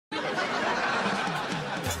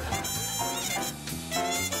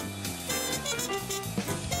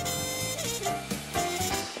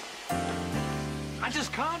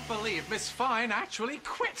believe Miss Fine actually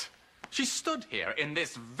quit. She stood here in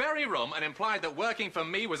this very room and implied that working for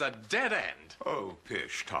me was a dead end. Oh,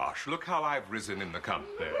 pish, Tosh, look how I've risen in the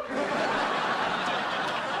company.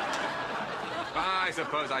 I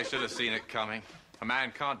suppose I should have seen it coming. A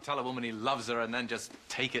man can't tell a woman he loves her and then just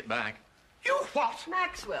take it back. You what?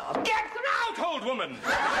 Maxwell. Get out, old woman!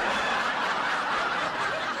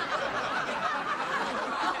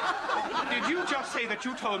 Did you just say that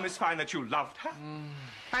you told Miss Fine that you loved her?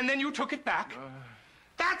 And then you took it back?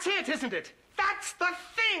 That's it, isn't it? That's the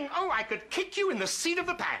thing! Oh, I could kick you in the seat of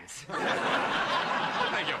the pants.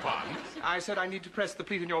 Beg your pardon? I said I need to press the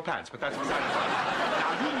pleat in your pants, but that's beside the point.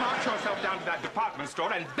 Now, you march yourself down to that department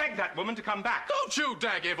store and beg that woman to come back. Don't you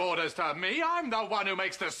dare give orders to me. I'm the one who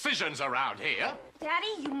makes decisions around here. Daddy,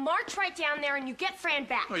 you march right down there and you get Fran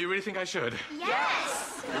back. Oh, you really think I should?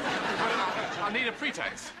 Yes! I'll need a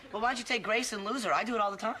pretext. Well, why don't you take Grace and lose her? I do it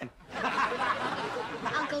all the time.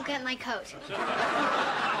 I'll go get my coat.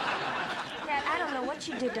 Dad, I don't know what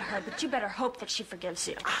you did to her, but you better hope that she forgives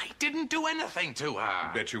you. I didn't do anything to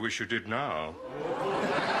her. Bet you wish you did now.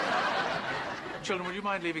 Children, would you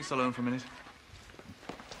mind leaving us alone for a minute?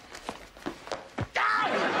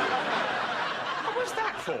 What was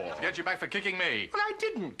that for? Get you back for kicking me. Well, I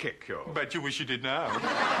didn't kick you. Bet you wish you did now.